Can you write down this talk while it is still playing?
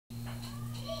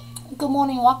Good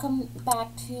morning. Welcome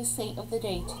back to Saint of the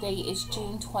Day. Today is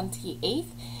June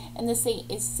 28th, and the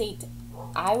saint is Saint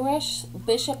Irenaeus,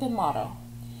 Bishop and Martyr.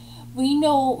 We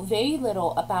know very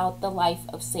little about the life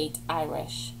of Saint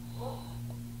Irenaeus,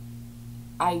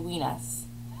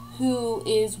 who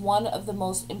is one of the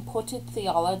most important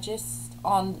theologians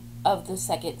of the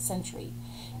 2nd century.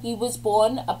 He was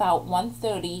born about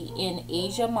 130 in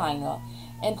Asia Minor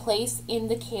and placed in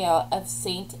the care of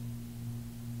Saint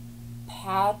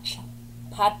Pothinus,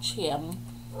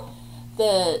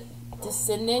 the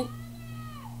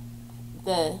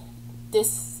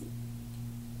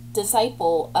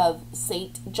disciple of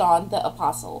Saint John the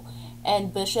Apostle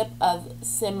and Bishop of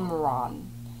Smyrna.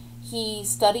 He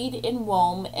studied in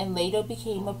Rome and later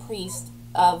became a priest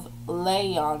of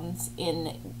Lyons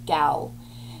in Gaul.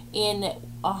 In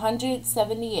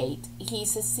 178, he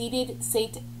succeeded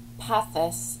Saint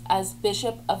Pothinus as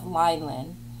Bishop of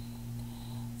Lyons.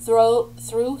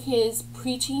 Through his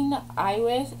preaching,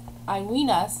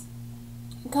 Irenaeus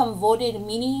converted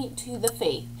many to the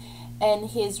faith, and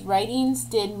his writings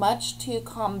did much to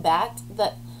combat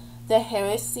the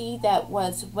heresy that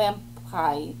was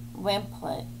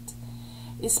rampant,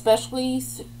 especially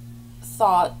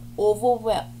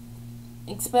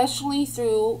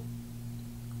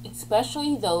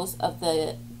those of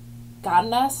the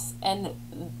Gnostics and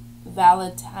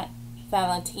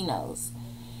Valentinians.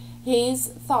 His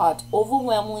thought,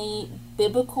 overwhelmingly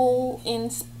biblical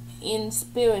in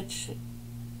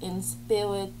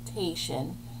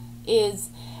spiritation, is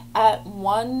at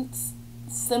once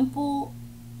simple,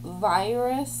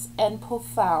 vigorous, and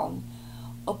profound,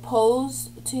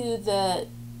 opposed to the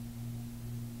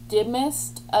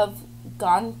dimmest of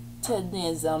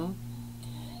Gnosticism.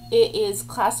 It is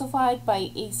classified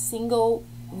by a single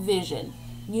vision,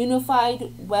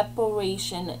 unified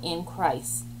reparation in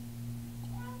Christ.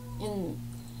 In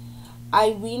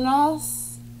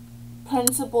Irenaeus'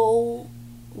 principal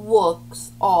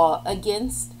works are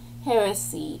Against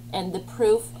Heresy and The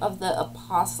Proof of the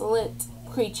Apostolic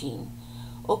Preaching.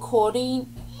 Accordingly,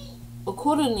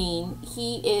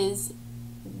 he is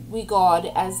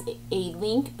regarded as a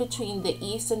link between the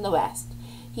East and the West.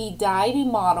 He died a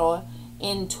martyr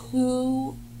in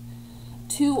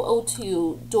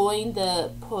 202 during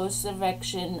the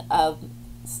persecution of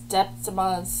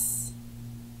Septimus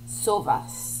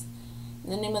Severus. In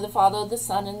the name of the Father, the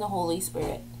Son, and the Holy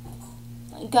Spirit.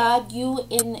 God, you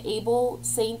enable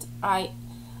Saint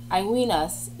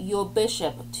Irenaeus, your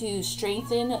bishop, to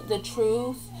strengthen the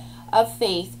truth of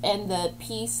faith and the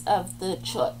peace of the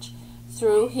Church.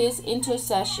 Through his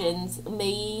intercessions,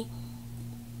 may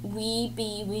we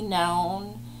be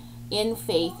renowned in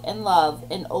faith and love,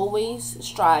 and always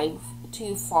strive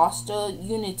to foster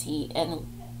unity and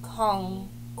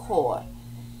concord.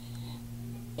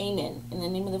 Amen. In the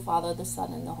name of the Father, the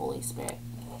Son, and the Holy Spirit.